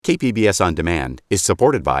KPBS On Demand is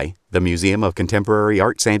supported by the Museum of Contemporary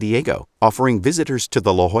Art San Diego, offering visitors to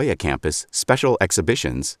the La Jolla campus special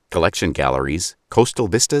exhibitions, collection galleries, coastal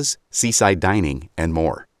vistas, seaside dining, and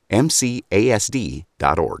more.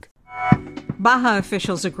 MCASD.org. Baja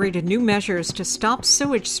officials agreed to new measures to stop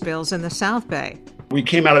sewage spills in the South Bay. We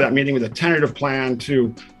came out of that meeting with a tentative plan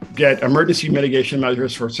to get emergency mitigation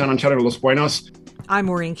measures for San Antonio de los Buenos. I'm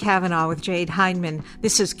Maureen Cavanaugh with Jade Hindman.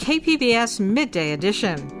 This is KPBS Midday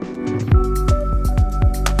Edition.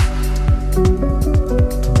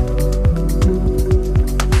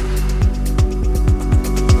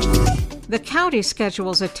 The county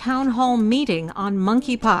schedules a town hall meeting on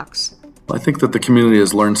monkeypox. I think that the community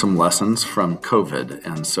has learned some lessons from COVID,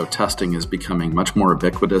 and so testing is becoming much more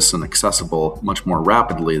ubiquitous and accessible much more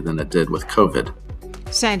rapidly than it did with COVID.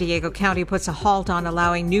 San Diego County puts a halt on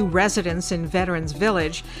allowing new residents in Veterans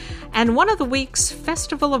Village. And one of the week's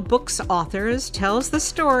Festival of Books authors tells the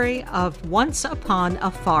story of Once Upon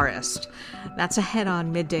a Forest. That's ahead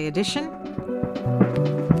on Midday Edition.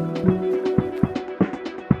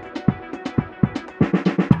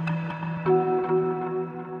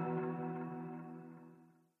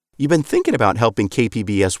 You've been thinking about helping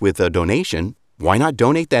KPBS with a donation. Why not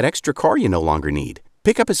donate that extra car you no longer need?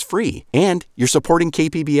 Pickup is free, and you're supporting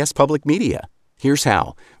KPBS Public Media. Here's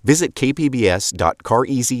how. Visit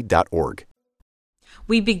kpbs.careasy.org.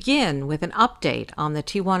 We begin with an update on the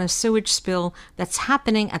Tijuana sewage spill that's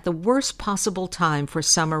happening at the worst possible time for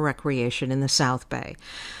summer recreation in the South Bay.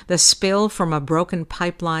 The spill from a broken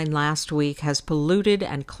pipeline last week has polluted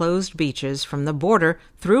and closed beaches from the border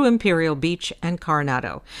through Imperial Beach and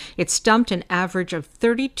Coronado. It's dumped an average of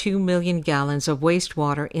 32 million gallons of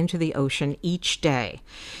wastewater into the ocean each day.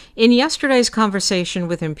 In yesterday's conversation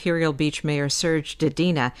with Imperial Beach Mayor Serge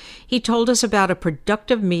Dedina, he told us about a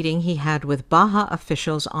productive meeting he had with Baja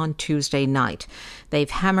officials on Tuesday night. They've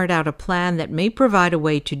hammered out a plan that may provide a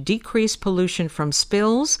way to decrease pollution from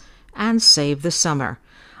spills and save the summer.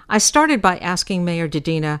 I started by asking Mayor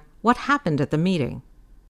Dedina what happened at the meeting.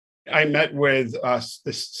 I met with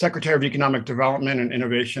the Secretary of Economic Development and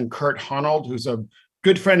Innovation, Kurt Honnold, who's a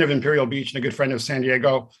good friend of Imperial Beach and a good friend of San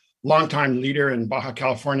Diego, longtime leader in Baja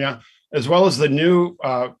California, as well as the new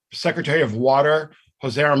Secretary of Water,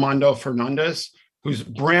 Jose Armando Fernandez, who's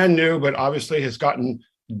brand new, but obviously he's from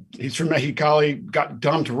Mexicali, got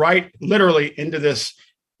dumped right literally into this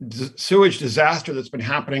sewage disaster that's been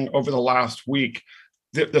happening over the last week.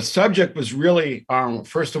 The subject was really,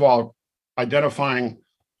 first of all, identifying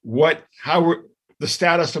the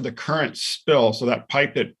status of the current spill. So that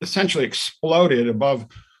pipe that essentially exploded above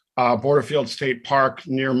Borderfield State Park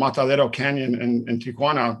near Matadero Canyon in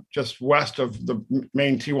Tijuana, just west of the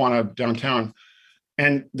main Tijuana downtown.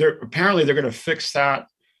 And apparently they're going to fix that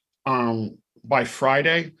by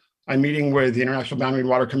Friday. I'm meeting with the International Boundary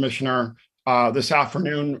Water Commissioner this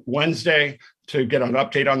afternoon, Wednesday, to get an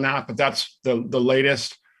update on that. But that's the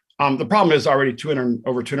latest. The problem is already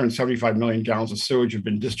over 275 million gallons of sewage have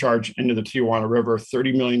been discharged into the Tijuana River,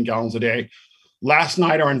 30 million gallons a day. Last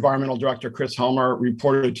night, our environmental director, Chris Helmer,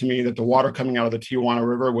 reported to me that the water coming out of the Tijuana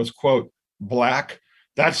River was, quote, black.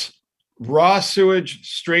 That's raw sewage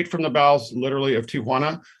straight from the bowels, literally, of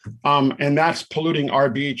Tijuana. And that's polluting our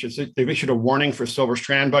beach. They've issued a warning for Silver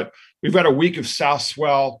Strand, but we've got a week of south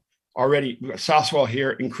swell already. We've got south swell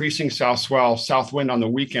here, increasing south swell, south wind on the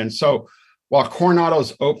weekend. So while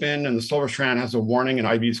Coronado's open and the Silver Strand has a warning and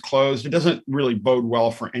IV's closed, it doesn't really bode well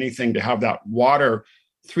for anything to have that water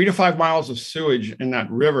 3 to 5 miles of sewage in that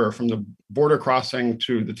river from the border crossing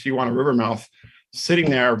to the Tijuana River mouth,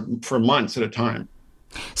 sitting there for months at a time.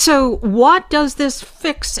 So what does this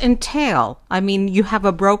fix entail? I mean, you have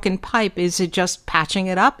a broken pipe. Is it just patching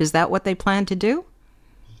it up? Is that what they plan to do?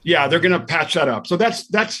 Yeah, they're going to patch that up. So that's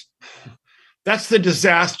the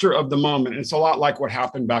disaster of the moment. It's a lot like what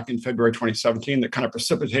happened back in February 2017 that kind of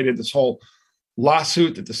precipitated this whole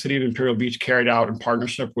lawsuit that the city of Imperial Beach carried out in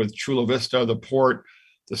partnership with Chula Vista, the port,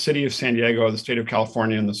 the city of San Diego, the state of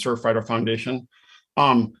California, and the Surfrider Foundation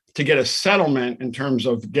to get a settlement in terms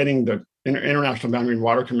of getting the International Boundary and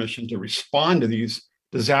Water Commission to respond to these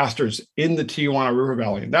disasters in the Tijuana River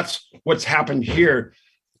Valley. And that's what's happened here.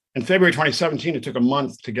 In February 2017, it took a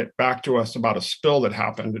month to get back to us about a spill that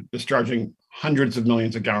happened, discharging hundreds of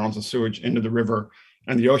millions of gallons of sewage into the river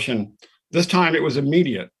and the ocean. This time it was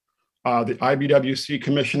immediate. The IBWC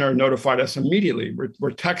commissioner notified us immediately.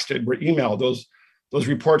 We're texted, we're emailed. Those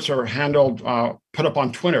reports are handled, put up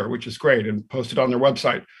on Twitter, which is great, and posted on their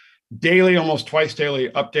website. Daily, almost twice daily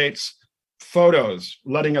updates, photos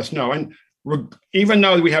letting us know. And even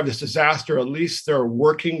though we have this disaster, at least they're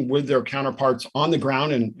working with their counterparts on the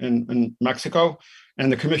ground in Mexico.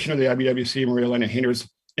 And the commissioner of the IBWC, Maria Elena Heiners,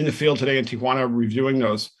 in the field today in Tijuana reviewing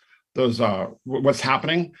those what's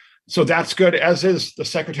happening. So that's good, as is the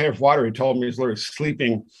Secretary of Water. He told me he's literally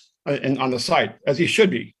sleeping on the site, as he should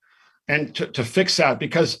be, and to fix that,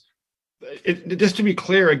 because just to be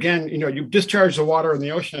clear, again, you discharge the water in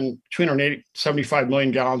the ocean, 275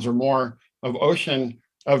 million gallons or more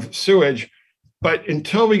of sewage. But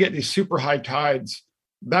until we get these super high tides,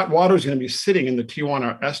 that water is going to be sitting in the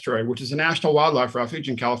Tijuana estuary, which is a national wildlife refuge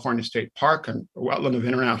in California State Park and a wetland of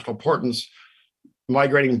international importance,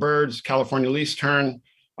 migrating birds, California least tern,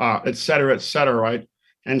 et cetera, right?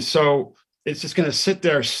 And so it's just going to sit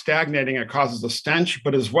there stagnating. It causes a stench,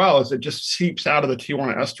 but as well as it just seeps out of the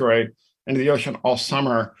Tijuana estuary into the ocean all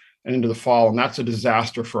summer and into the fall. And that's a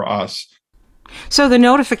disaster for us. So the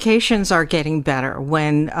notifications are getting better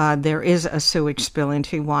when there is a sewage spill in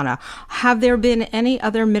Tijuana. Have there been any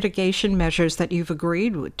other mitigation measures that you've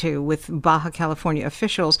agreed to with Baja California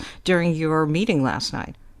officials during your meeting last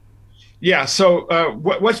night? Yeah, so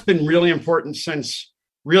what's been really important since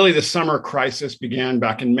really the summer crisis began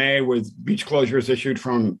back in May, with beach closures issued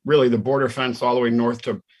from really the border fence all the way north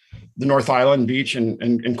to the North Island Beach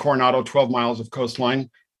and Coronado, 12 miles of coastline,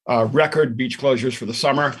 record beach closures for the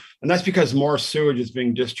summer. And that's because more sewage is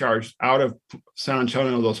being discharged out of San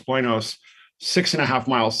Antonio de los Buenos, 6.5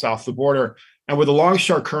 miles south of the border. And with the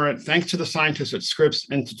longshore current, thanks to the scientists at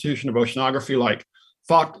Scripps Institution of Oceanography like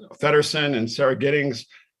Falk Feddersen and Sarah Giddings,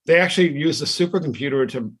 they actually used a supercomputer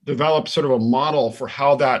to develop sort of a model for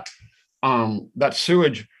how that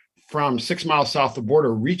sewage from 6 miles south of the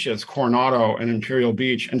border reaches Coronado and Imperial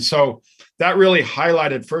Beach. And so that really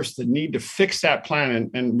highlighted first the need to fix that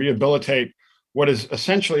plant and rehabilitate what is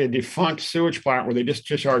essentially a defunct sewage plant where they just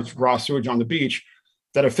discharge raw sewage on the beach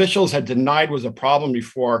that officials had denied was a problem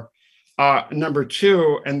before. Number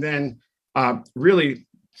two, and then really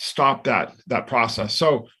stop that process.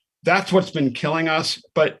 So that's what's been killing us.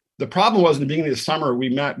 But the problem was in the beginning of the summer,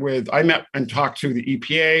 I met and talked to the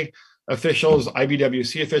EPA officials,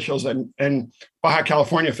 IBWC officials, and Baja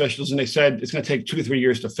California officials, and they said it's going to take 2 to 3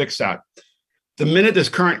 years to fix that. The minute this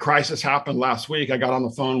current crisis happened last week, I got on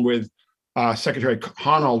the phone with Secretary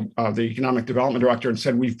Honnold, the Economic Development Director, and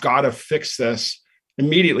said, we've got to fix this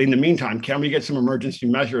immediately. In the meantime, can we get some emergency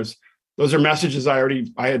measures? Those are messages I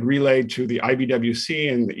had relayed to the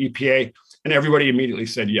IBWC and the EPA, and everybody immediately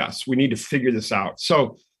said, yes, we need to figure this out.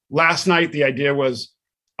 So last night, the idea was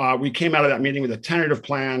we came out of that meeting with a tentative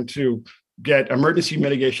plan to get emergency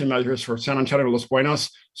mitigation measures for San Antonio de los Buenos.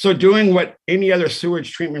 So doing what any other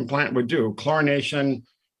sewage treatment plant would do: chlorination,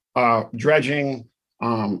 dredging,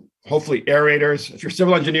 hopefully aerators. If you're a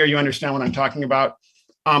civil engineer, you understand what I'm talking about.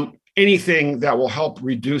 Anything that will help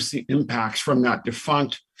reduce the impacts from that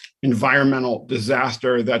defunct environmental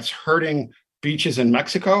disaster that's hurting beaches in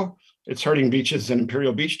Mexico. It's hurting beaches in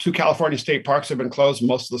Imperial Beach. 2 California state parks have been closed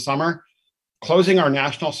most of the summer. Closing our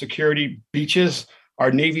national security beaches,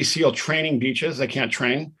 our Navy SEAL training beaches, they can't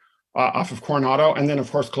train off of Coronado. And then,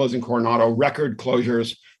 of course, closing Coronado, record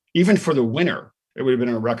closures. Even for the winter, it would have been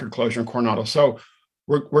a record closure in Coronado. So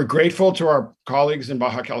we're grateful to our colleagues in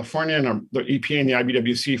Baja California and the EPA and the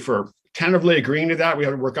IBWC for tentatively agreeing to that. We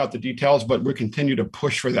have to work out the details, but we continue to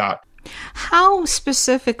push for that. How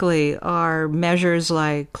specifically are measures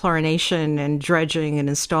like chlorination and dredging and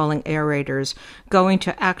installing aerators going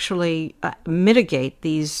to actually mitigate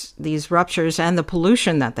these ruptures and the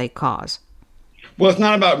pollution that they cause? Well, it's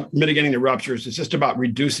not about mitigating the ruptures. It's just about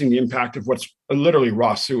reducing the impact of what's literally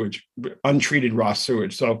raw sewage, untreated raw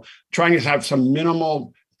sewage. So trying to have some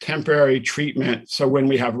minimal temporary treatment. So when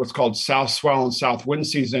we have what's called south swell and south wind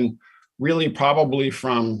season, really probably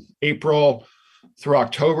from April through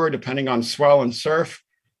October, depending on swell and surf,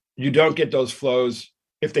 you don't get those flows.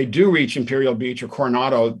 If they do reach Imperial Beach or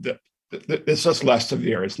Coronado, it's just less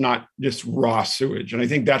severe. It's not just raw sewage. And I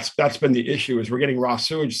think that's been the issue, is we're getting raw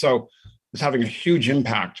sewage. So it's having a huge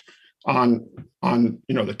impact on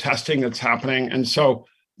the testing that's happening. And so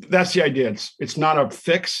that's the idea. It's not a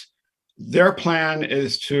fix. Their plan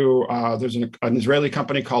is to, there's an Israeli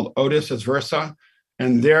company called Otis Versa,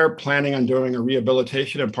 and they're planning on doing a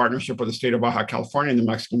rehabilitation in partnership with the state of Baja California and the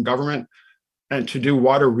Mexican government, and to do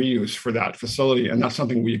water reuse for that facility. And that's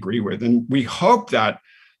something we agree with. And we hope that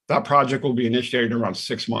that project will be initiated in around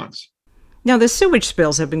 6 months. Now, the sewage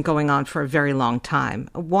spills have been going on for a very long time.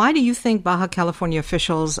 Why do you think Baja California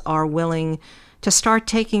officials are willing to start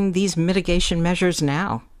taking these mitigation measures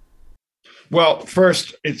now? Well,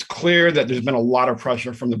 first, it's clear that there's been a lot of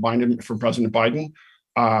pressure from President Biden.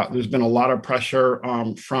 There's been a lot of pressure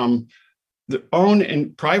from the own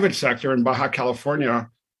and private sector in Baja California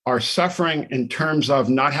are suffering in terms of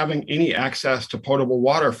not having any access to potable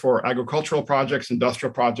water for agricultural projects,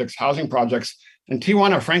 industrial projects, housing projects. And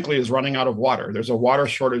Tijuana, frankly, is running out of water. There's a water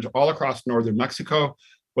shortage all across northern Mexico,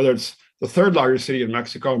 whether it's the third largest city in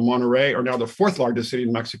Mexico, Monterrey, or now the fourth largest city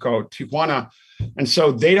in Mexico, Tijuana. And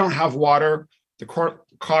so they don't have water. The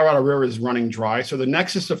Colorado River is running dry. So the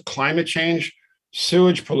nexus of climate change,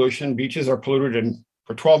 sewage pollution, beaches are polluted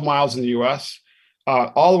for 12 miles in the US,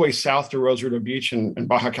 all the way south to Rosarito Beach in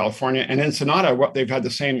Baja California. And Ensenada, they've had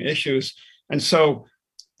the same issues. And so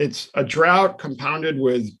it's a drought compounded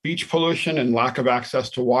with beach pollution and lack of access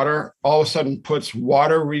to water, all of a sudden puts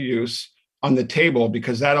water reuse on the table,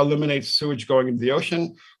 because that eliminates sewage going into the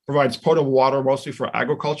ocean, provides potable water mostly for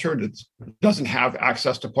agriculture that doesn't have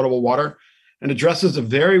access to potable water, and addresses a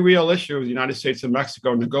very real issue of the United States and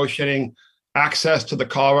Mexico negotiating access to the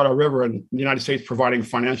Colorado River, and the United States providing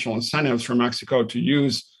financial incentives for Mexico to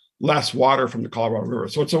use less water from the Colorado River.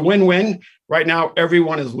 So it's a win-win. Right now,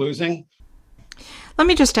 everyone is losing. Let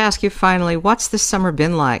me just ask you finally, what's this summer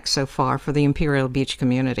been like so far for the Imperial Beach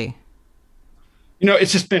community?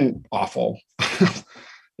 It's just been awful.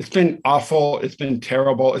 It's been awful. It's been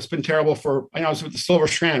terrible. It's been terrible I was with the Silver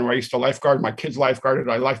Strand, where I used to lifeguard. My kids lifeguarded.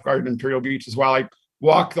 I lifeguarded Imperial Beach as well. I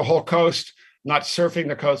walk the whole coast, not surfing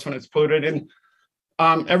the coast when it's polluted.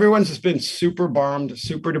 And everyone's just been super bummed,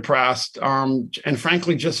 super depressed, and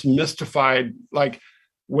frankly, just mystified. Like,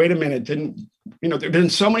 wait a minute, there have been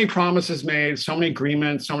so many promises made, so many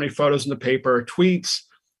agreements, so many photos in the paper, tweets,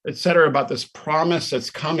 et cetera, about this promise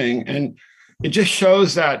that's coming. And it just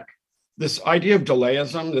shows that this idea of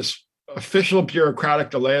delayism, this official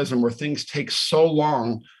bureaucratic delayism where things take so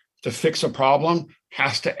long to fix a problem,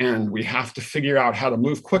 has to end. We have to figure out how to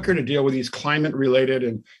move quicker to deal with these climate-related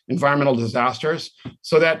and environmental disasters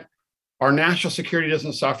so that our national security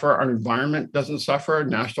doesn't suffer, our environment doesn't suffer,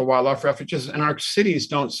 national wildlife refuges, and our cities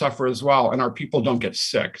don't suffer as well, and our people don't get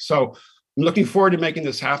sick. So I'm looking forward to making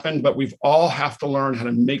this happen, but we've all have to learn how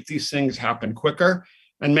to make these things happen quicker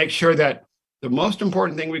and make sure that the most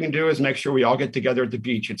important thing we can do is make sure we all get together at the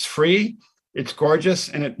beach. It's free, it's gorgeous,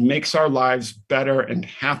 and it makes our lives better and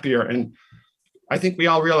happier. And I think we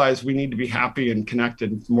all realize we need to be happy and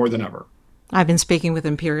connected more than ever. I've been speaking with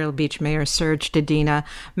Imperial Beach Mayor Serge Dedina.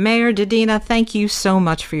 Mayor Dedina, thank you so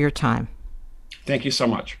much for your time. Thank you so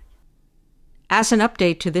much. As an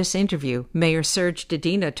update to this interview, Mayor Serge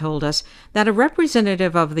Dedina told us that a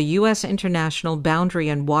representative of the U.S. International Boundary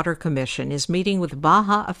and Water Commission is meeting with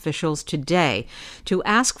Baja officials today to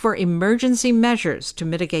ask for emergency measures to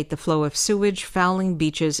mitigate the flow of sewage fouling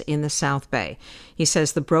beaches in the South Bay. He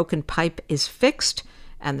says the broken pipe is fixed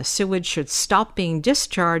and the sewage should stop being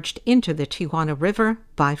discharged into the Tijuana River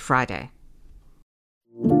by Friday.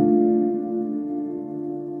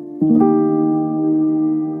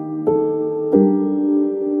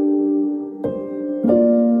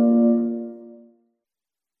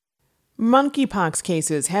 Monkeypox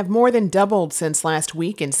cases have more than doubled since last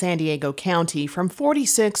week in San Diego County, from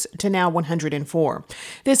 46 to now 104.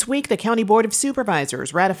 This week, the County Board of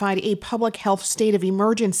Supervisors ratified a public health state of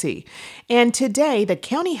emergency. And today, the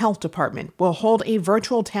County Health Department will hold a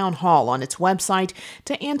virtual town hall on its website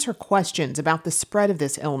to answer questions about the spread of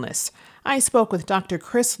this illness. I spoke with Dr.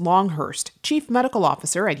 Chris Longhurst, Chief Medical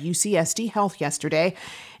Officer at UCSD Health yesterday,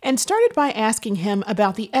 and started by asking him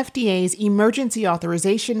about the FDA's emergency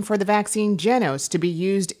authorization for the vaccine Genos to be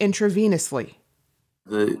used intravenously.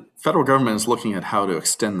 The federal government is looking at how to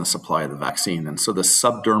extend the supply of the vaccine, and so the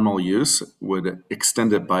subdermal use would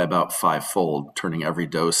extend it by about 5-fold, turning every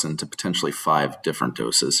dose into potentially 5 different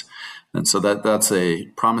doses. And so that's a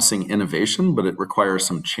promising innovation, but it requires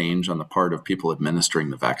some change on the part of people administering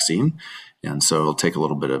the vaccine, and so it'll take a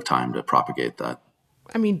little bit of time to propagate that.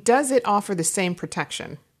 Does it offer the same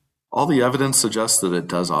protection? All the evidence suggests that it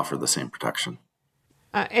does offer the same protection.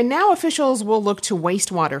 And now officials will look to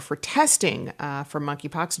wastewater for testing for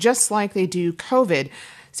monkeypox, just like they do COVID.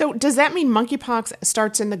 So does that mean monkeypox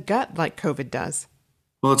starts in the gut like COVID does?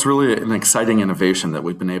 Well, it's really an exciting innovation that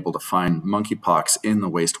we've been able to find monkeypox in the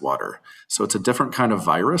wastewater. So it's a different kind of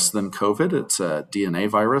virus than COVID. It's a DNA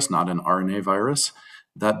virus, not an RNA virus.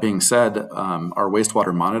 That being said, our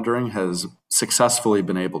wastewater monitoring has successfully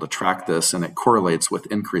been able to track this, and it correlates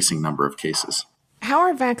with increasing number of cases. How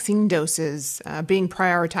are vaccine doses being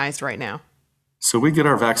prioritized right now? So we get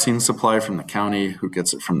our vaccine supply from the county, who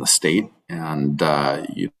gets it from the state, and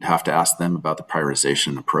you'd have to ask them about the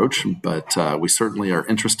prioritization approach. But we certainly are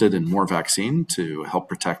interested in more vaccine to help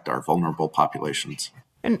protect our vulnerable populations.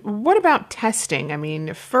 And what about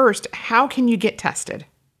testing? First, how can you get tested?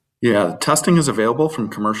 Yeah, testing is available from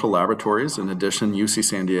commercial laboratories. In addition, UC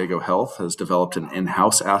San Diego Health has developed an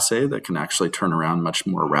in-house assay that can actually turn around much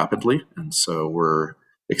more rapidly. And so we're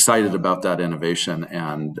excited about that innovation,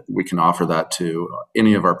 and we can offer that to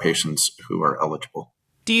any of our patients who are eligible.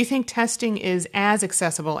 Do you think testing is as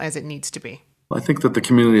accessible as it needs to be? I think that the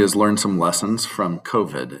community has learned some lessons from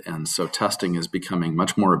COVID, and so testing is becoming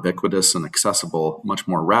much more ubiquitous and accessible much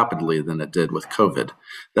more rapidly than it did with COVID.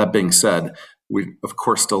 That being said, we of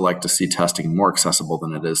course still like to see testing more accessible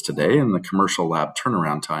than it is today, and the commercial lab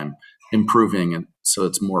turnaround time improving, and so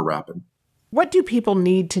it's more rapid. What do people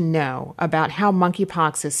need to know about how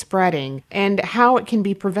monkeypox is spreading and how it can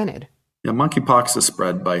be prevented? Yeah, monkeypox is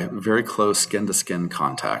spread by very close skin-to-skin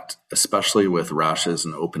contact, especially with rashes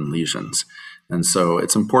and open lesions. And so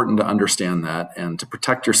it's important to understand that and to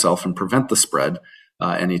protect yourself and prevent the spread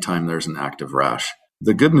anytime there's an active rash.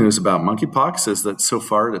 The good news about monkeypox is that so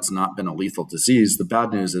far it's not been a lethal disease. The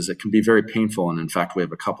bad news is it can be very painful. And in fact, we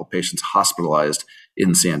have a couple patients hospitalized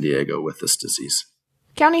in San Diego with this disease.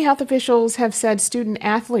 County health officials have said student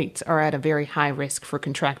athletes are at a very high risk for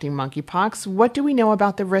contracting monkeypox. What do we know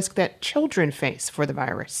about the risk that children face for the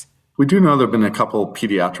virus? We do know there have been a couple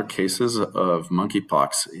pediatric cases of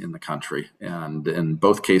monkeypox in the country, and in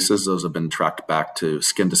both cases, those have been tracked back to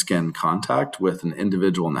skin-to-skin contact with an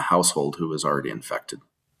individual in the household who was already infected.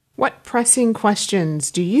 What pressing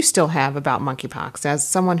questions do you still have about monkeypox as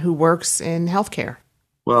someone who works in healthcare?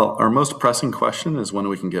 Well, our most pressing question is when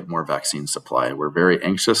we can get more vaccine supply. We're very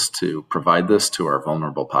anxious to provide this to our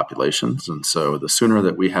vulnerable populations, and so the sooner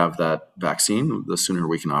that we have that vaccine, the sooner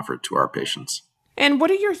we can offer it to our patients. And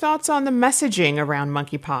what are your thoughts on the messaging around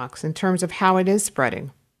monkeypox in terms of how it is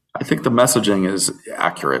spreading? I think the messaging is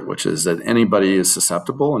accurate, which is that anybody is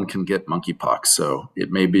susceptible and can get monkeypox. So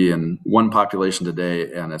it may be in one population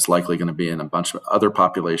today, and it's likely going to be in a bunch of other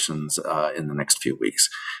populations in the next few weeks.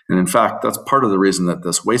 And in fact, that's part of the reason that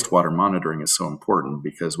this wastewater monitoring is so important,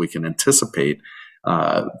 because we can anticipate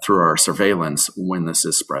through our surveillance when this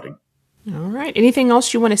is spreading. All right. Anything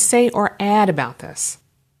else you want to say or add about this?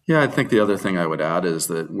 Yeah, I think the other thing I would add is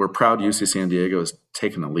that we're proud UC San Diego has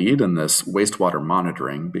taken a lead in this wastewater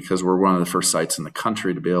monitoring, because we're one of the first sites in the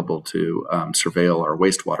country to be able to surveil our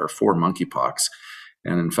wastewater for monkeypox.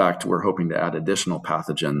 And in fact, we're hoping to add additional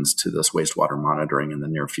pathogens to this wastewater monitoring in the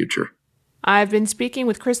near future. I've been speaking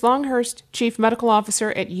with Chris Longhurst, Chief Medical Officer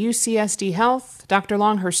at UCSD Health. Dr.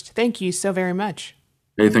 Longhurst, thank you so very much.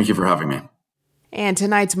 Hey, thank you for having me. And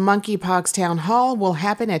tonight's Monkeypox Town Hall will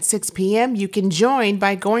happen at 6 p.m. You can join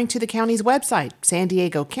by going to the county's website,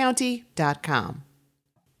 sandiegocounty.com.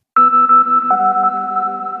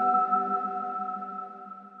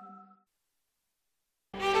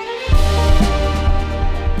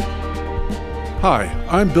 Hi,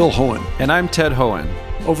 I'm Bill Hohen. And I'm Ted Hohen.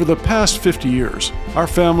 Over the past 50 years, our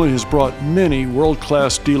family has brought many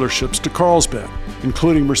world-class dealerships to Carlsbad,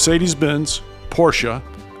 including Mercedes-Benz, Porsche,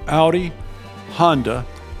 Audi, Honda,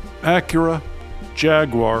 Acura,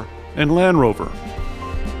 Jaguar, and Land Rover.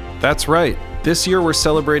 That's right. This year we're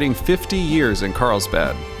celebrating 50 years in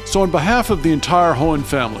Carlsbad. So on behalf of the entire Hohen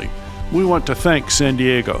family, we want to thank San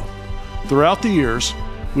Diego. Throughout the years,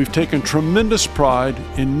 we've taken tremendous pride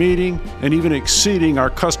in meeting and even exceeding our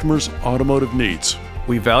customers' automotive needs.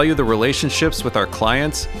 We value the relationships with our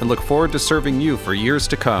clients and look forward to serving you for years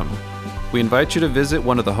to come. We invite you to visit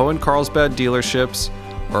one of the Hohen Carlsbad dealerships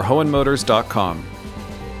or hohenmotors.com.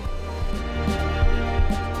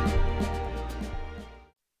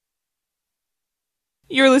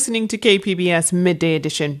 You're listening to KPBS Midday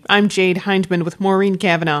Edition. I'm Jade Hindman with Maureen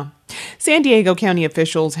Cavanaugh. San Diego County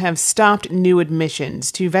officials have stopped new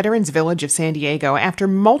admissions to Veterans Village of San Diego after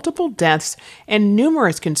multiple deaths and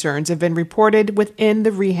numerous concerns have been reported within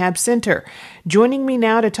the rehab center. Joining me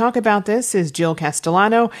now to talk about this is Jill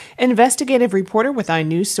Castellano, investigative reporter with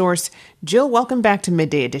iNewsSource. Jill, welcome back to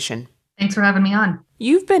Midday Edition. Thanks for having me on.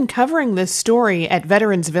 You've been covering this story at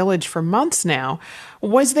Veterans Village for months now.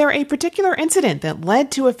 Was there a particular incident that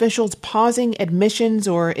led to officials pausing admissions,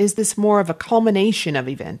 or is this more of a culmination of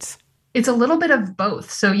events? It's a little bit of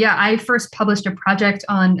both. So yeah, I first published a project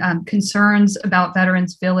on concerns about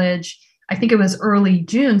Veterans Village. I think it was early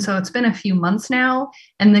June, so it's been a few months now.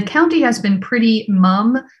 And the county has been pretty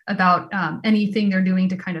mum about anything they're doing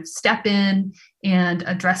to kind of step in and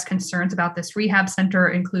address concerns about this rehab center,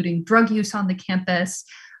 including drug use on the campus,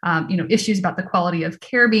 issues about the quality of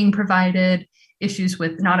care being provided, issues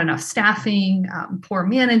with not enough staffing, poor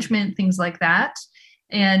management, things like that.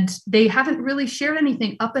 And they haven't really shared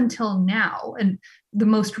anything up until now. And the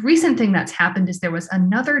most recent thing that's happened is there was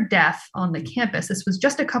another death on the campus. This was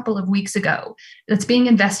just a couple of weeks ago. That's being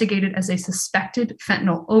investigated as a suspected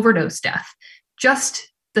fentanyl overdose death.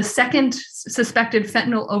 Just the second suspected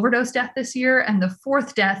fentanyl overdose death this year and the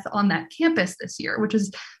fourth death on that campus this year, which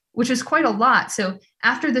is which is quite a lot. So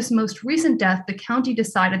after this most recent death, the county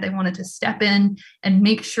decided they wanted to step in and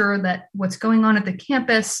make sure that what's going on at the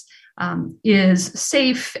campus is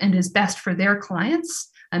safe and is best for their clients.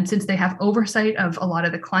 Since they have oversight of a lot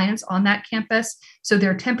of the clients on that campus, so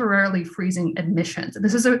they're temporarily freezing admissions.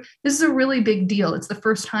 This is a really big deal. It's the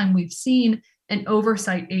first time we've seen an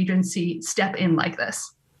oversight agency step in like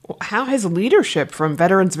this. How has leadership from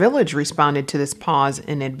Veterans Village responded to this pause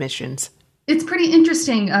in admissions? It's pretty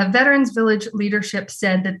interesting. Veterans Village leadership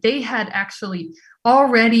said that they had actually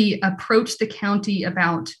already approached the county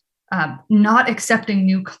about not accepting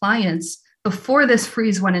new clients before this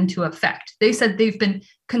freeze went into effect. They said they've been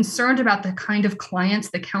concerned about the kind of clients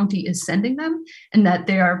the county is sending them and that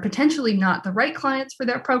they are potentially not the right clients for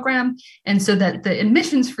their program. And so that the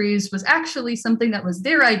admissions freeze was actually something that was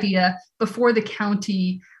their idea before the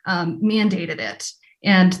county mandated it.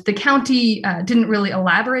 And the county didn't really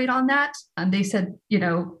elaborate on that. They said,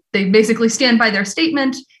 they basically stand by their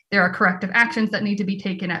statement. There are corrective actions that need to be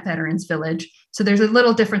taken at Veterans Village. So there's a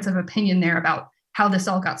little difference of opinion there about how this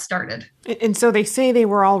all got started. And so they say they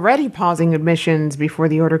were already pausing admissions before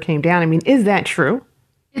the order came down. I mean, is that true?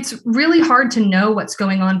 It's really hard to know what's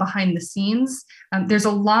going on behind the scenes. There's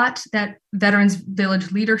a lot that Veterans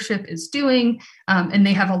Village leadership is doing, and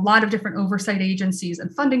they have a lot of different oversight agencies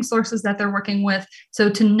and funding sources that they're working with. So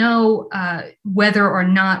to know whether or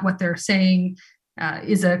not what they're saying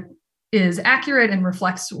is accurate and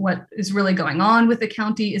reflects what is really going on with the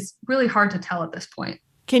county is really hard to tell at this point.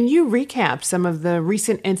 Can you recap some of the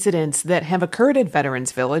recent incidents that have occurred at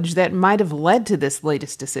Veterans Village that might have led to this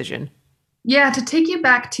latest decision? Yeah, to take you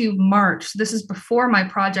back to March, this is before my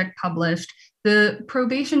project published, the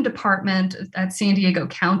probation department at San Diego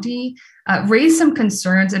County raised some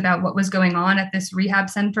concerns about what was going on at this rehab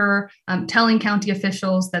center, telling county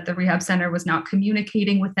officials that the rehab center was not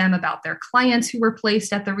communicating with them about their clients who were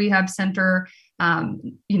placed at the rehab center,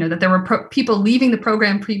 that there were people leaving the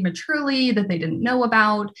program prematurely that they didn't know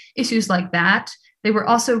about, issues like that. They were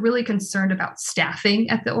also really concerned about staffing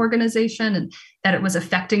at the organization and that it was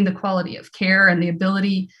affecting the quality of care and the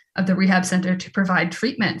ability of the rehab center to provide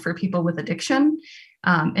treatment for people with addiction.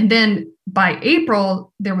 And then by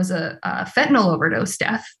April, there was a fentanyl overdose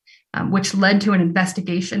death, which led to an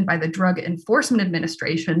investigation by the Drug Enforcement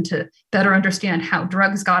Administration to better understand how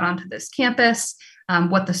drugs got onto this campus,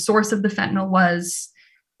 what the source of the fentanyl was.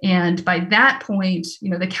 And by that point,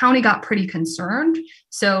 the county got pretty concerned.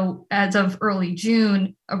 So as of early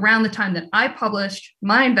June, around the time that I published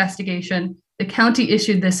my investigation, the county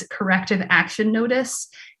issued this corrective action notice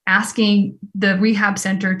asking the rehab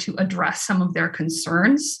center to address some of their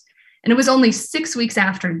concerns. And it was only 6 weeks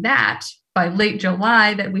after that, by late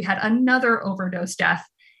July, that we had another overdose death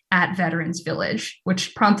at Veterans Village,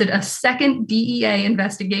 which prompted a second DEA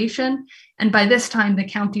investigation. And by this time, the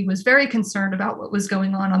county was very concerned about what was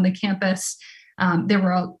going on the campus. There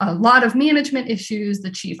were a lot of management issues.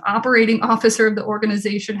 The chief operating officer of the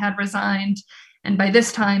organization had resigned. And by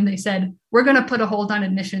this time, they said, we're going to put a hold on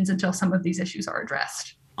admissions until some of these issues are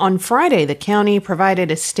addressed. On Friday, the county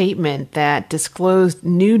provided a statement that disclosed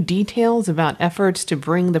new details about efforts to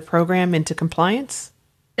bring the program into compliance.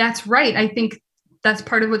 That's right. I think that's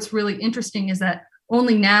part of what's really interesting is that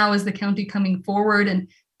only now is the county coming forward and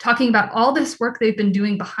talking about all this work they've been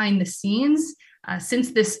doing behind the scenes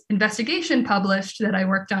since this investigation published that I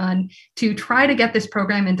worked on to try to get this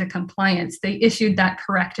program into compliance. They issued that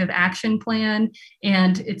corrective action plan.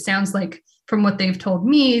 And it sounds like from what they've told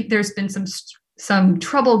me, there's been some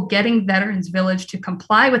trouble getting Veterans Village to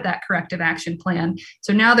comply with that corrective action plan.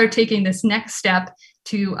 So now they're taking this next step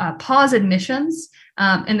to pause admissions.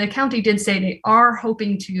 And the county did say they are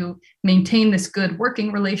hoping to maintain this good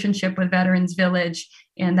working relationship with Veterans Village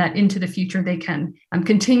and that into the future they can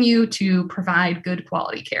continue to provide good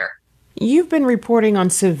quality care. You've been reporting on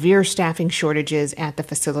severe staffing shortages at the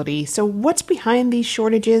facility. So what's behind these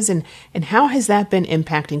shortages and how has that been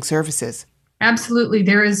impacting services? Absolutely.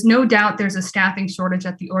 There is no doubt there's a staffing shortage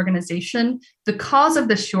at the organization. The cause of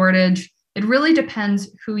the shortage, it really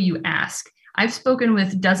depends who you ask. I've spoken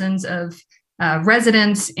with dozens of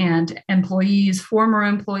residents and employees, former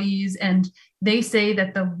employees, and they say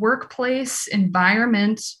that the workplace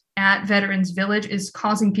environment at Veterans Village is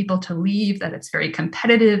causing people to leave, that it's very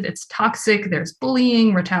competitive, it's toxic, there's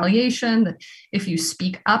bullying, retaliation, that if you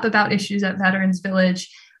speak up about issues at Veterans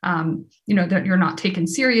Village, that you're not taken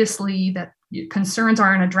seriously, that concerns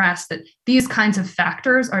aren't addressed, that these kinds of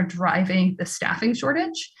factors are driving the staffing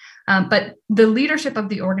shortage. But the leadership of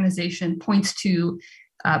the organization points to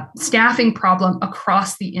staffing problem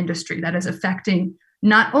across the industry that is affecting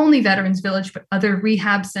not only Veterans Village, but other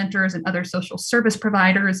rehab centers and other social service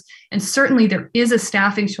providers. And certainly there is a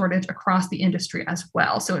staffing shortage across the industry as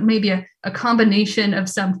well. So it may be a combination of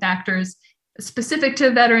some factors specific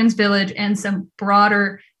to Veterans Village and some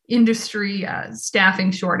broader industry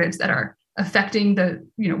staffing shortage that are affecting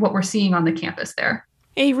what we're seeing on the campus there.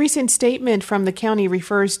 A recent statement from the county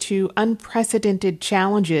refers to unprecedented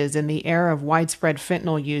challenges in the era of widespread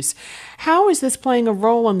fentanyl use. How is this playing a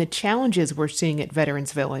role in the challenges we're seeing at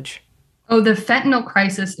Veterans Village? Oh, the fentanyl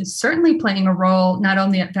crisis is certainly playing a role, not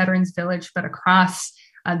only at Veterans Village, but across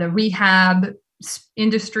the rehab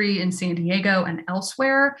industry in San Diego and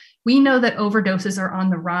elsewhere. We know that overdoses are on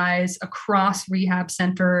the rise across rehab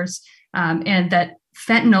centers, and that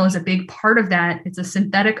fentanyl is a big part of that. It's a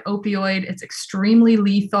synthetic opioid. It's extremely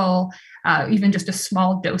lethal. Even just a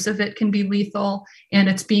small dose of it can be lethal. And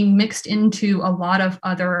it's being mixed into a lot of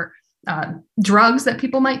other drugs that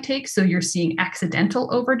people might take. So you're seeing accidental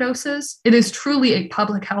overdoses. It is truly a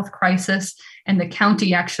public health crisis. And the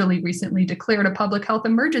county actually recently declared a public health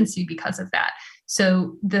emergency because of that.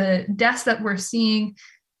 So the deaths that we're seeing,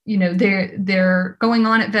 they're going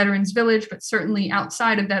on at Veterans Village, but certainly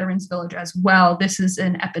outside of Veterans Village as well. This is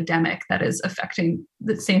an epidemic that is affecting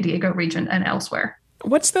the San Diego region and elsewhere.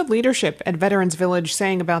 What's the leadership at Veterans Village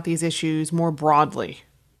saying about these issues more broadly?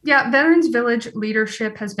 Yeah, Veterans Village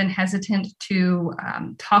leadership has been hesitant to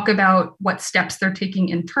talk about what steps they're taking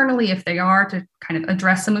internally, if they are, to kind of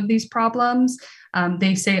address some of these problems.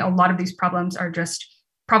 They say a lot of these problems are just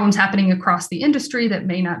problems happening across the industry that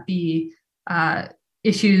may not be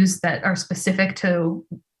issues that are specific to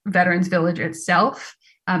Veterans Village itself.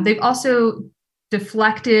 They've also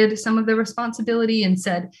deflected some of the responsibility and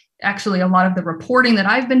said, actually, a lot of the reporting that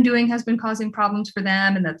I've been doing has been causing problems for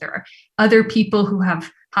them, and that there are other people who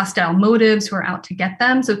have hostile motives who are out to get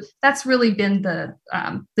them. So that's really been the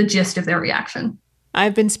gist of their reaction.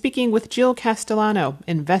 I've been speaking with Jill Castellano,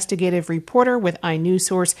 investigative reporter with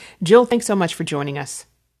iNewsSource. Jill, thanks so much for joining us.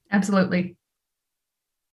 Absolutely.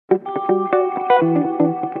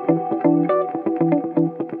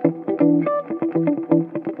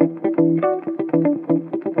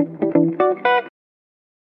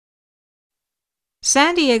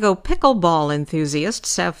 San Diego pickleball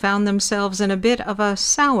enthusiasts have found themselves in a bit of a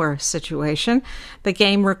sour situation. The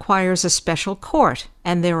game requires a special court,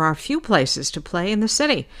 and there are few places to play in the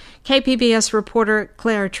city. KPBS reporter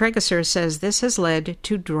Claire Trageser says this has led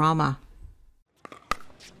to drama.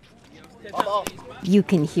 You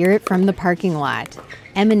can hear it from the parking lot.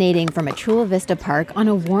 Emanating from a Chula Vista park on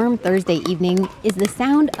a warm Thursday evening is the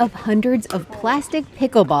sound of hundreds of plastic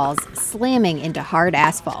pickleballs slamming into hard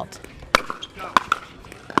asphalt.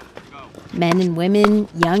 Men and women,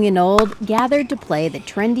 young and old, gathered to play the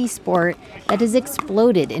trendy sport that has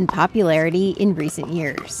exploded in popularity in recent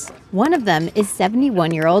years. One of them is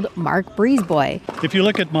 71-year-old Mark Breezeboy. If you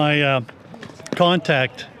look at my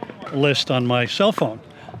contact list on my cell phone,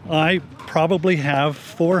 I probably have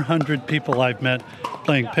 400 people I've met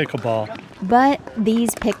playing pickleball. But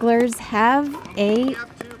these picklers have a,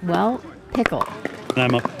 pickle.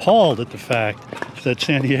 I'm appalled at the fact that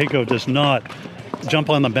San Diego does not jump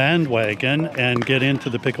on the bandwagon and get into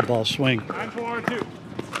the pickleball swing.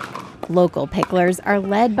 Local picklers are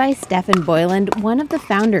led by Stefan Boyland, one of the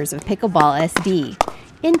founders of Pickleball SD.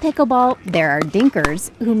 In pickleball, there are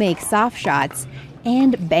dinkers, who make soft shots,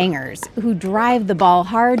 and bangers, who drive the ball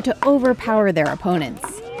hard to overpower their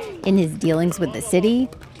opponents. In his dealings with the city,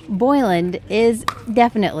 Boyland is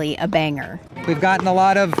definitely a banger. We've gotten a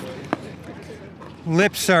lot of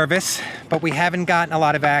lip service, but we haven't gotten a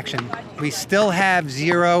lot of action. We still have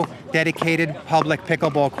 0 dedicated public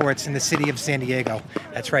pickleball courts in the city of San Diego.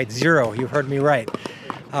 That's right, 0. You heard me right.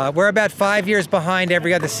 We're about 5 years behind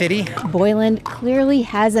every other city. Boyland clearly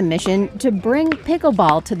has a mission to bring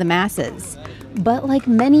pickleball to the masses. But like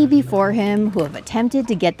many before him who have attempted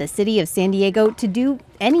to get the city of San Diego to do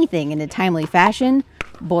anything in a timely fashion,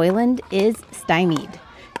 Boyland is stymied.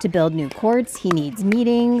 To build new courts, he needs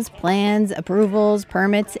meetings, plans, approvals,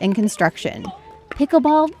 permits, and construction.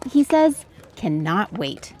 Pickleball, he says, cannot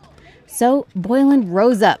wait. So Boyland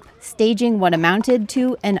rose up, staging what amounted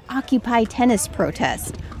to an Occupy tennis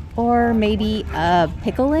protest. Or maybe a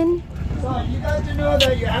pickle-in? So you guys do know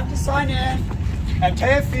that you have to sign in and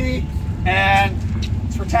pay a fee, and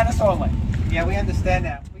it's for tennis only. Yeah, we understand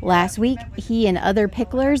that. Last week, he and other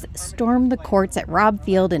picklers stormed the courts at Robb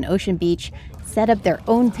Field in Ocean Beach, set up their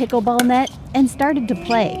own pickleball net, and started to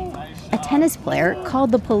play. A tennis player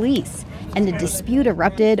called the police, and a dispute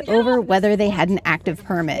erupted over whether they had an active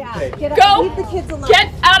permit. Go!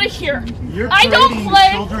 Get out of here! I don't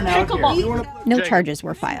play pickleball! No charges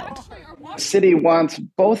were filed. The city wants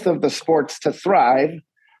both of the sports to thrive,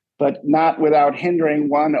 but not without hindering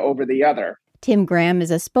one over the other. Tim Graham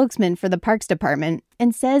is a spokesman for the Parks Department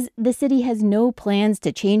and says the city has no plans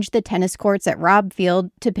to change the tennis courts at Robb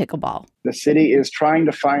Field to pickleball. The city is trying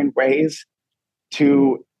to find ways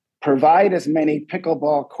to provide as many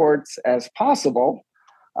pickleball courts as possible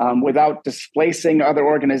without displacing other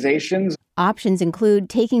organizations. Options include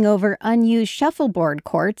taking over unused shuffleboard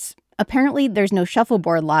courts. Apparently, there's no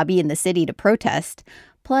shuffleboard lobby in the city to protest,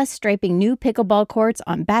 plus striping new pickleball courts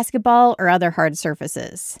on basketball or other hard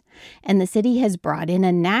surfaces. And the city has brought in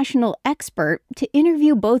a national expert to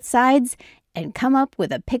interview both sides and come up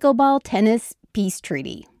with a pickleball tennis peace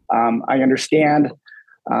treaty. I understand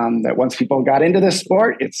that once people got into this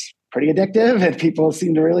sport, it's pretty addictive and people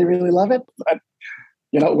seem to really, really love it. But,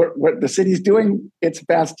 what the city's doing its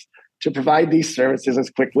best to provide these services as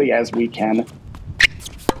quickly as we can.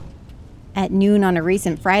 At noon on a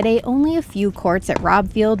recent Friday, only a few courts at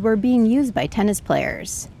Robb Field were being used by tennis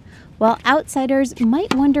players. While outsiders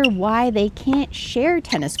might wonder why they can't share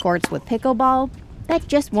tennis courts with pickleball, that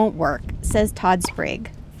just won't work, says Todd Sprague.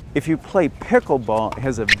 If you play pickleball, it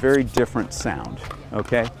has a very different sound,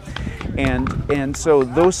 okay? And so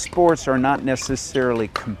those sports are not necessarily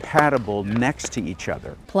compatible next to each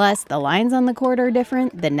other. Plus, the lines on the court are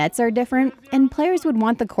different, the nets are different, and players would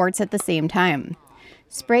want the courts at the same time.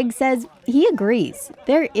 Sprague says he agrees.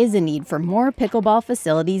 There is a need for more pickleball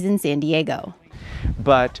facilities in San Diego.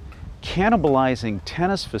 But cannibalizing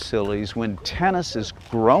tennis facilities when tennis is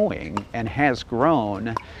growing and has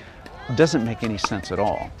grown doesn't make any sense at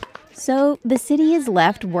all. So the city is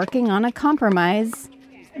left working on a compromise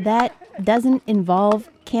that doesn't involve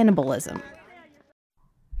cannibalism.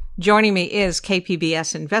 Joining me is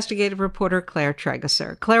KPBS investigative reporter Claire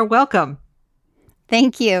Trageser. Claire, welcome.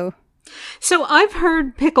 Thank you. So I've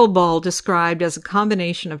heard pickleball described as a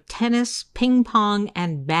combination of tennis, ping pong,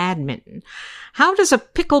 and badminton. How does a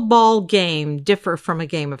pickleball game differ from a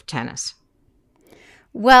game of tennis?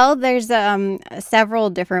 Well, there's several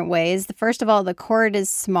different ways. First of all, the court is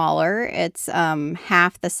smaller. It's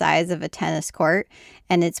half the size of a tennis court,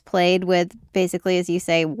 and it's played with basically, as you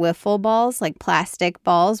say, wiffle balls, like plastic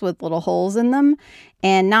balls with little holes in them,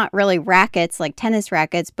 and not really rackets like tennis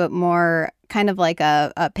rackets, but more kind of like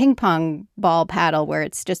a ping pong ball paddle where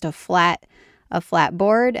it's just a flat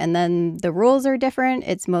board. And then the rules are different.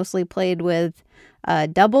 It's mostly played with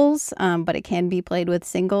doubles, but it can be played with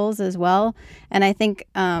singles as well. And I think,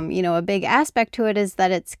 a big aspect to it is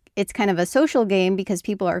that it's kind of a social game because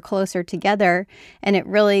people are closer together, and it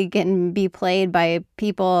really can be played by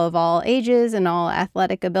people of all ages and all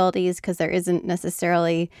athletic abilities because there isn't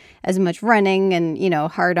necessarily as much running and,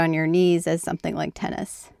 hard on your knees as something like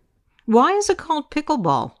tennis. Why is it called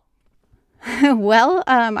pickleball? Well,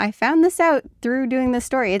 I found this out through doing this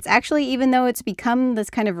story. It's actually, even though it's become this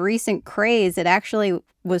kind of recent craze, it actually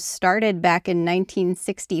was started back in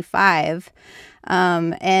 1965.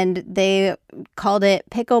 And they called it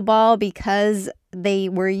pickleball because they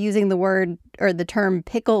were using the word or the term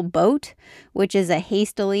pickle boat, which is a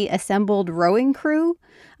hastily assembled rowing crew,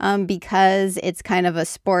 because it's kind of a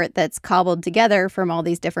sport that's cobbled together from all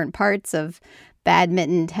these different parts of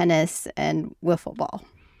badminton, tennis, and wiffle ball.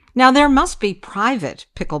 Now, there must be private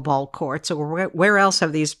pickleball courts, or where else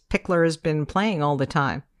have these picklers been playing all the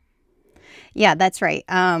time? Yeah, that's right.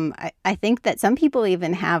 I think that some people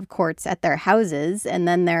even have courts at their houses, and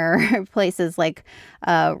then there are places like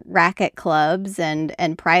racket clubs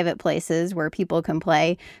and private places where people can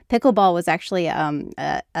play. Pickleball was actually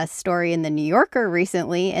a story in the New Yorker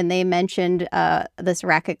recently, and they mentioned this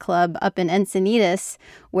racket club up in Encinitas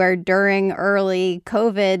where during early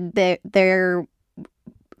COVID, their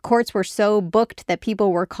courts were so booked that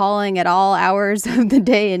people were calling at all hours of the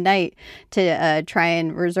day and night to try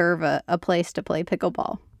and reserve a place to play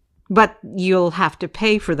pickleball. But you'll have to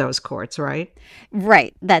pay for those courts, right?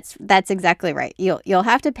 Right. That's exactly right. You'll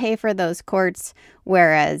have to pay for those courts,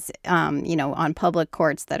 whereas on public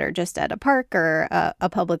courts that are just at a park or a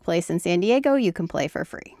public place in San Diego, you can play for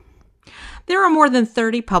free. There are more than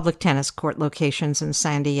 30 public tennis court locations in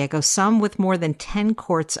San Diego, some with more than 10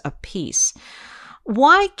 courts apiece.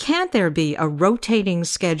 Why can't there be a rotating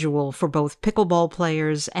schedule for both pickleball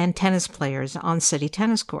players and tennis players on city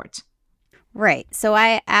tennis courts? Right. So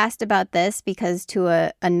I asked about this because to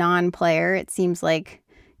a non-player, it seems like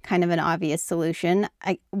kind of an obvious solution.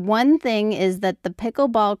 One thing is that the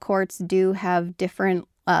pickleball courts do have different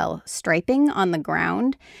striping on the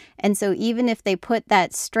ground. And so even if they put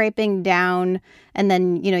that striping down and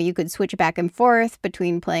then, you could switch back and forth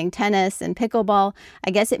between playing tennis and pickleball,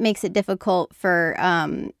 I guess it makes it difficult for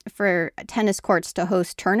tennis courts to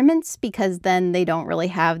host tournaments because then they don't really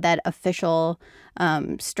have that official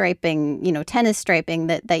striping, tennis striping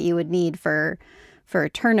that you would need for a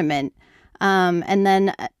tournament. And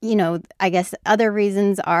then, I guess other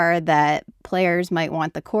reasons are that players might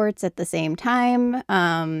want the courts at the same time.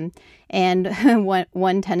 And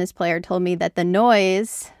one tennis player told me that the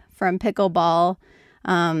noise from pickleball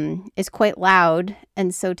is quite loud.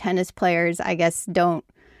 And so tennis players, I guess, don't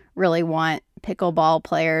really want pickleball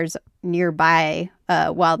players nearby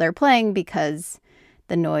while they're playing because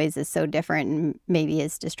the noise is so different and maybe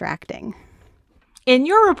is distracting. In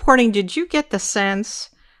your reporting, did you get the sense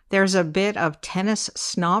there's a bit of tennis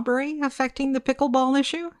snobbery affecting the pickleball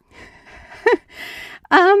issue?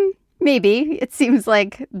 Maybe. It seems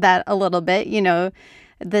like that a little bit.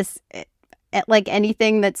 This, like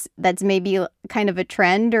anything that's maybe kind of a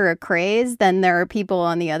trend or a craze, then there are people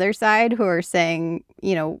on the other side who are saying,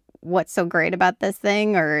 what's so great about this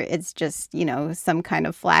thing? Or it's just, some kind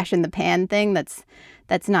of flash in the pan thing that's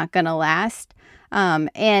not going to last.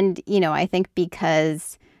 And, I think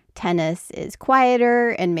because tennis is quieter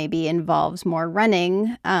and maybe involves more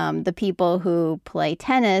running, the people who play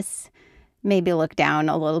tennis maybe look down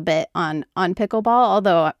a little bit on pickleball,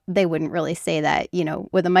 although they wouldn't really say that,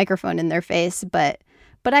 with a microphone in their face. But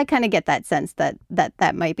I kind of get that sense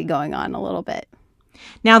that might be going on a little bit.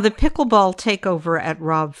 Now, the pickleball takeover at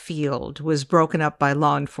Robb Field was broken up by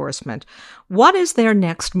law enforcement. What is their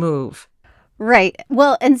next move? Right.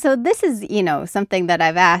 Well, and so this is, something that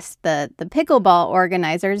I've asked the pickleball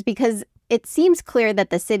organizers because it seems clear that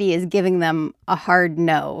the city is giving them a hard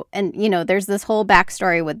no. And, there's this whole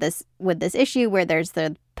backstory with this issue where there's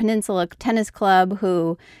the Peninsula Tennis Club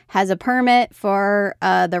who has a permit for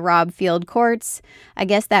the Robb Field courts. I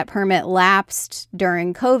guess that permit lapsed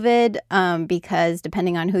during COVID because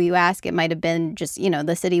depending on who you ask, it might have been just,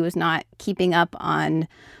 the city was not keeping up on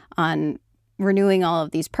renewing all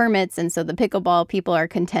of these permits. And so the pickleball people are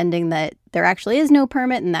contending that there actually is no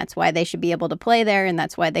permit and that's why they should be able to play there. And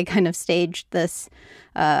that's why they kind of staged this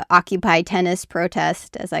Occupy Tennis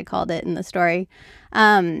protest, as I called it in the story.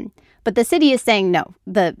 But the city is saying no.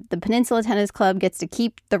 The Peninsula Tennis Club gets to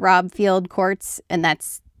keep the Robb Field courts, and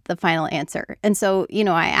that's the final answer. And so,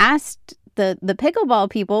 I asked the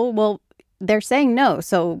pickleball people, well, they're saying no.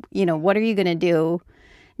 So, what are you going to do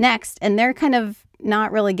next? And they're kind of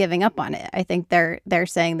not really giving up on it. I think they're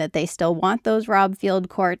saying that they still want those Robb Field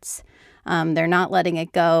courts. They're not letting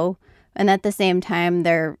it go. And at the same time,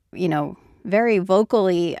 they're, very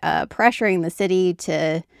vocally pressuring the city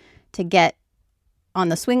to get on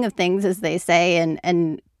the swing of things, as they say,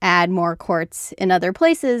 and add more courts in other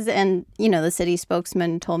places. And, the city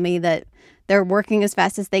spokesman told me that they're working as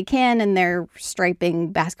fast as they can and they're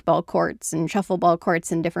striping basketball courts and shuffleball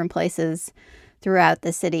courts in different places throughout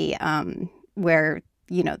the city where,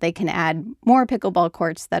 they can add more pickleball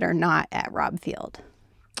courts that are not at Robb Field.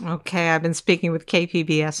 Okay, I've been speaking with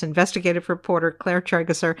KPBS investigative reporter Claire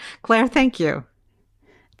Trageser. Claire, thank you.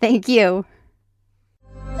 Thank you.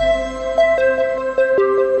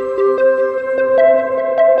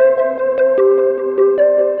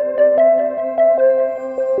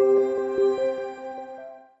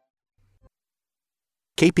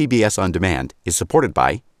 KPBS On Demand is supported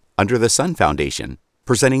by Under the Sun Foundation,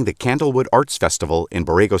 presenting the Candlewood Arts Festival in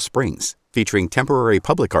Borrego Springs, featuring temporary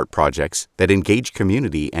public art projects that engage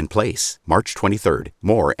community and place. March 23rd.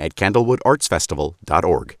 More at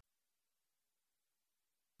candlewoodartsfestival.org.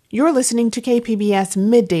 You're listening to KPBS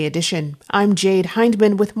Midday Edition. I'm Jade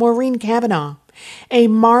Hindman with Maureen Cavanaugh. A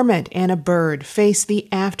marmot and a bird face the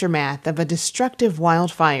aftermath of a destructive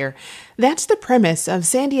wildfire. That's the premise of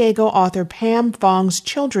San Diego author Pam Fong's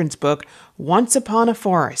children's book, Once Upon a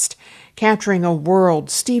Forest. Capturing a world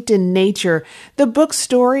steeped in nature, the book's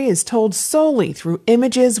story is told solely through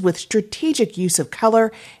images with strategic use of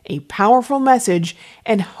color, a powerful message,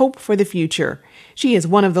 and hope for the future. She is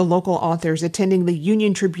one of the local authors attending the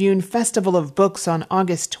Union Tribune Festival of Books on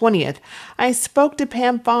August 20th. I spoke to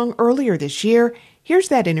Pam Fong earlier this year. Here's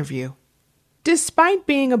that interview. Despite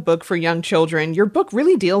being a book for young children, your book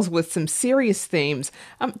really deals with some serious themes.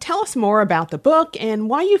 Tell us more about the book and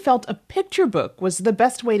why you felt a picture book was the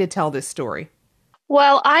best way to tell this story.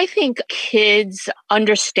 Well, I think kids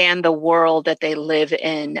understand the world that they live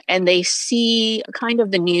in, and they see kind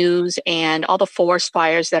of the news and all the forest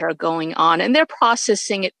fires that are going on, and they're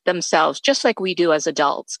processing it themselves, just like we do as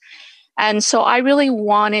adults. And so I really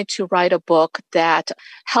wanted to write a book that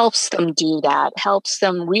helps them do that, helps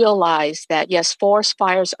them realize that, yes, forest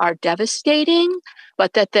fires are devastating,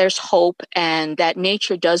 but that there's hope and that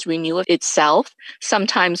nature does renew itself,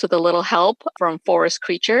 sometimes with a little help from forest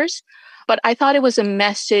creatures. But I thought it was a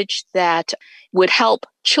message that would help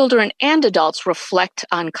children and adults reflect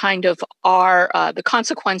on kind of the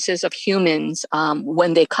consequences of humans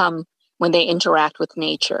when they interact with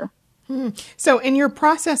nature. So in your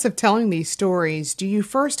process of telling these stories, do you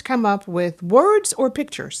first come up with words or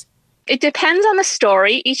pictures? It depends on the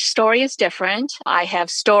story. Each story is different. I have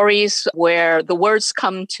stories where the words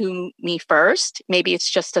come to me first. Maybe it's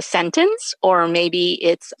just a sentence, or maybe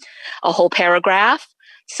it's a whole paragraph.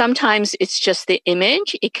 Sometimes it's just the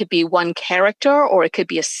image. It could be one character, or it could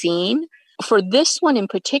be a scene. For this one in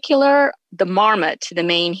particular, the marmot, the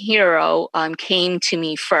main hero, came to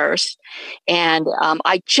me first. And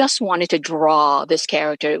I just wanted to draw this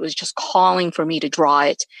character. It was just calling for me to draw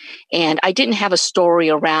it. And I didn't have a story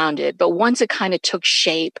around it. But once it kind of took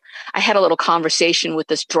shape, I had a little conversation with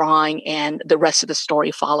this drawing, and the rest of the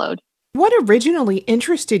story followed. What originally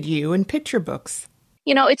interested you in picture books?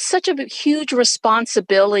 You know, it's such a huge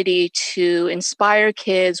responsibility to inspire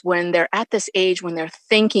kids when they're at this age, when they're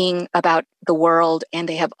thinking about the world and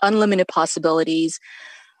they have unlimited possibilities.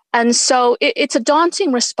 And so it's a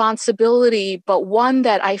daunting responsibility, but one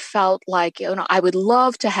that I felt like, I would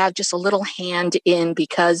love to have just a little hand in,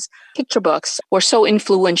 because picture books were so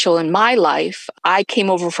influential in my life. I came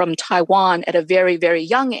over from Taiwan at a very, very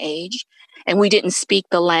young age, and we didn't speak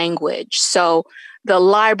the language. So the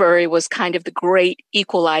library was kind of the great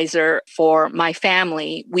equalizer for my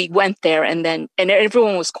family. We went there and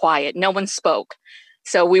everyone was quiet. No one spoke.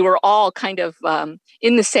 So we were all kind of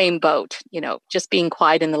in the same boat, just being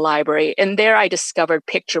quiet in the library. And there I discovered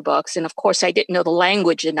picture books. And of course, I didn't know the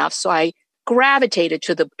language enough. So I gravitated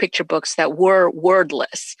to the picture books that were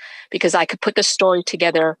wordless, because I could put the story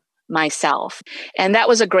together myself. And that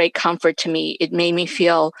was a great comfort to me. It made me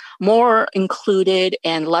feel more included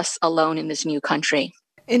and less alone in this new country.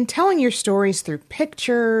 In telling your stories through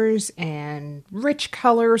pictures and rich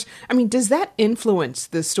colors, does that influence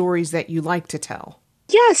the stories that you like to tell?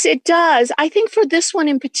 Yes, it does. I think for this one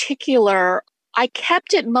in particular, I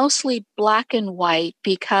kept it mostly black and white,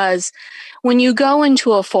 because when you go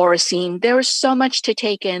into a forest scene, there is so much to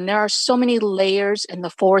take in. There are so many layers, and the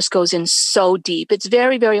forest goes in so deep. It's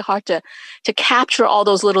very, very hard to capture all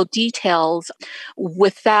those little details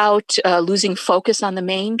without losing focus on the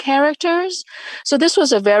main characters. So this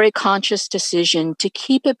was a very conscious decision to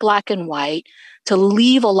keep it black and white, to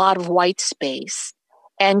leave a lot of white space,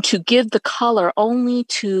 and to give the color only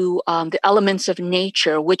to the elements of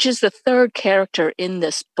nature, which is the third character in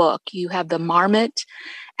this book. You have the marmot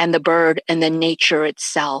and the bird and then nature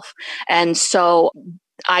itself. And so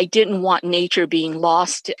I didn't want nature being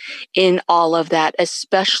lost in all of that,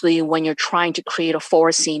 especially when you're trying to create a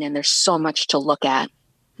forest scene and there's so much to look at.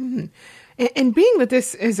 Mm-hmm. And being that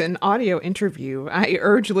this is an audio interview, I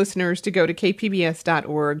urge listeners to go to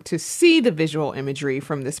kpbs.org to see the visual imagery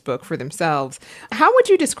from this book for themselves. How would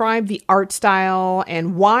you describe the art style,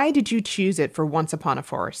 and why did you choose it for Once Upon a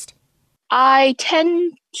Forest? I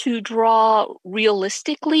tend to draw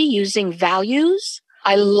realistically using values.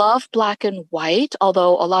 I love black and white,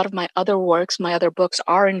 although a lot of my other books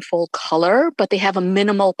are in full color, but they have a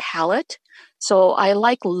minimal palette. So I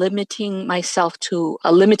like limiting myself to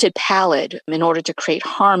a limited palette in order to create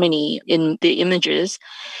harmony in the images.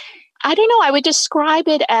 I don't know, I would describe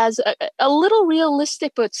it as a little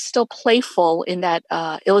realistic, but still playful in that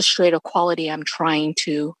illustrative quality I'm trying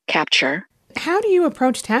to capture. How do you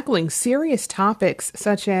approach tackling serious topics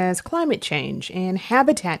such as climate change and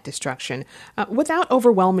habitat destruction without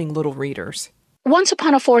overwhelming little readers? Once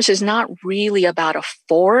Upon a Forest is not really about a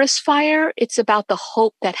forest fire. It's about the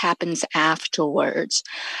hope that happens afterwards.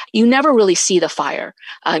 You never really see the fire.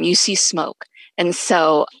 You see smoke. And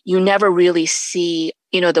so you never really see,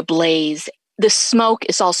 the blaze. The smoke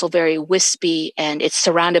is also very wispy, and it's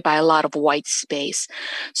surrounded by a lot of white space.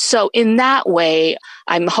 So in that way,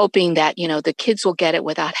 I'm hoping that, the kids will get it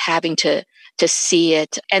without having to see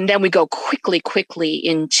it. And then we go quickly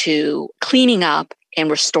into cleaning up and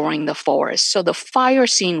restoring the forest. So the fire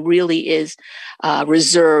scene really is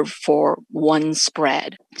reserved for one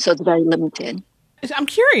spread. So it's very limited. I'm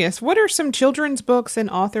curious, what are some children's books and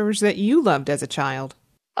authors that you loved as a child?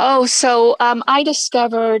 Oh, so I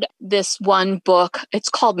discovered this one book. It's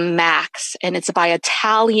called Max, and it's by an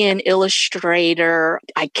Italian illustrator.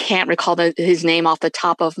 I can't recall his name off the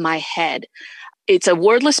top of my head. It's a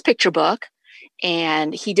wordless picture book.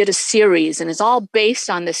 and he did a series, and it's all based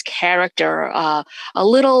on this character, a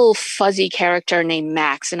little fuzzy character named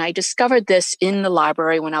Max. And I discovered this in the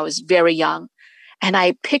library when I was very young. And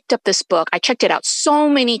I picked up this book. I checked it out so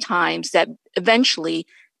many times that eventually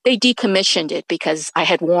they decommissioned it because I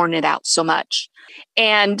had worn it out so much.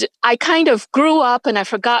 And I kind of grew up and I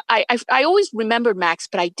forgot. I always remembered Max,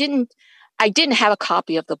 but I didn't have a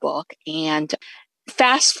copy of the book. And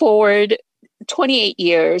fast forward 28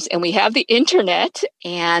 years and we have the internet.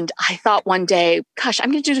 And I thought one day, gosh,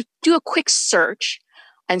 I'm going to do a quick search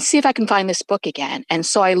and see if I can find this book again. And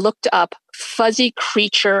so I looked up Fuzzy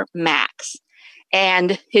Creature Max,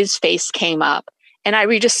 and his face came up. And I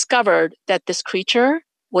rediscovered that this creature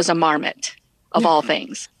was a marmot, of all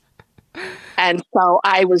things. And so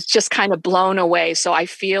I was just kind of blown away. So I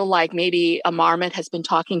feel like maybe a marmot has been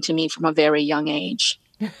talking to me from a very young age.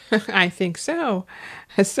 I think so.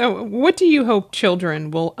 So what do you hope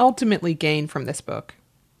children will ultimately gain from this book?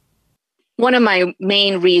 One of my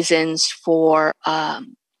main reasons for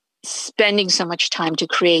spending so much time to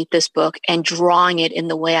create this book and drawing it in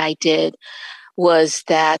the way I did was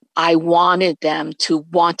that I wanted them to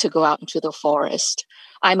want to go out into the forest.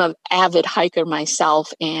 I'm an avid hiker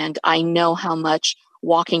myself, and I know how much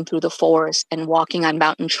walking through the forest and walking on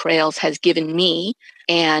mountain trails has given me.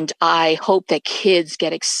 And I hope that kids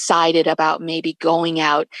get excited about maybe going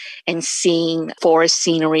out and seeing forest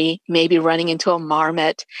scenery, maybe running into a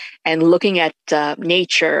marmot and looking at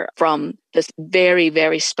nature from this very,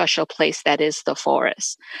 very special place that is the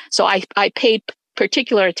forest. So I paid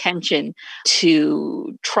particular attention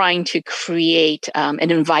to trying to create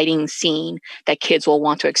an inviting scene that kids will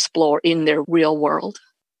want to explore in their real world.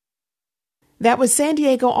 That was San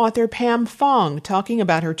Diego author Pam Fong talking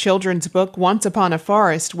about her children's book, Once Upon a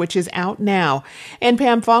Forest, which is out now. And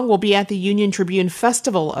Pam Fong will be at the Union Tribune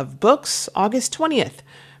Festival of Books August 20th.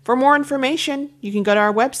 For more information, you can go to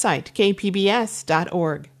our website,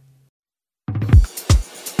 kpbs.org.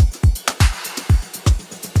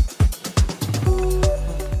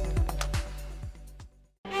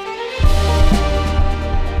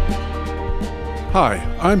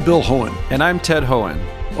 Hi, I'm Bill Hohen. And I'm Ted Hohen.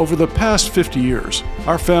 Over the past 50 years,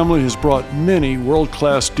 our family has brought many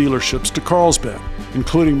world-class dealerships to Carlsbad,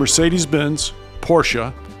 including Mercedes-Benz,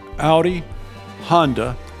 Porsche, Audi,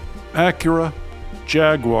 Honda, Acura,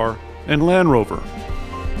 Jaguar, and Land Rover.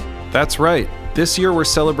 That's right. This year we're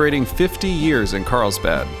celebrating 50 years in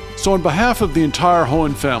Carlsbad. So on behalf of the entire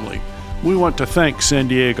Hohen family, we want to thank San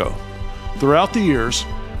Diego. Throughout the years,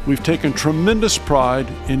 we've taken tremendous pride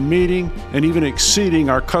in meeting and even exceeding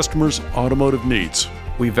our customers' automotive needs.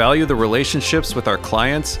 We value the relationships with our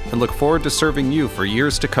clients and look forward to serving you for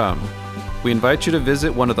years to come. We invite you to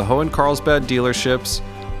visit one of the Hohen Carlsbad dealerships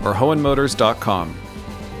or hohenmotors.com.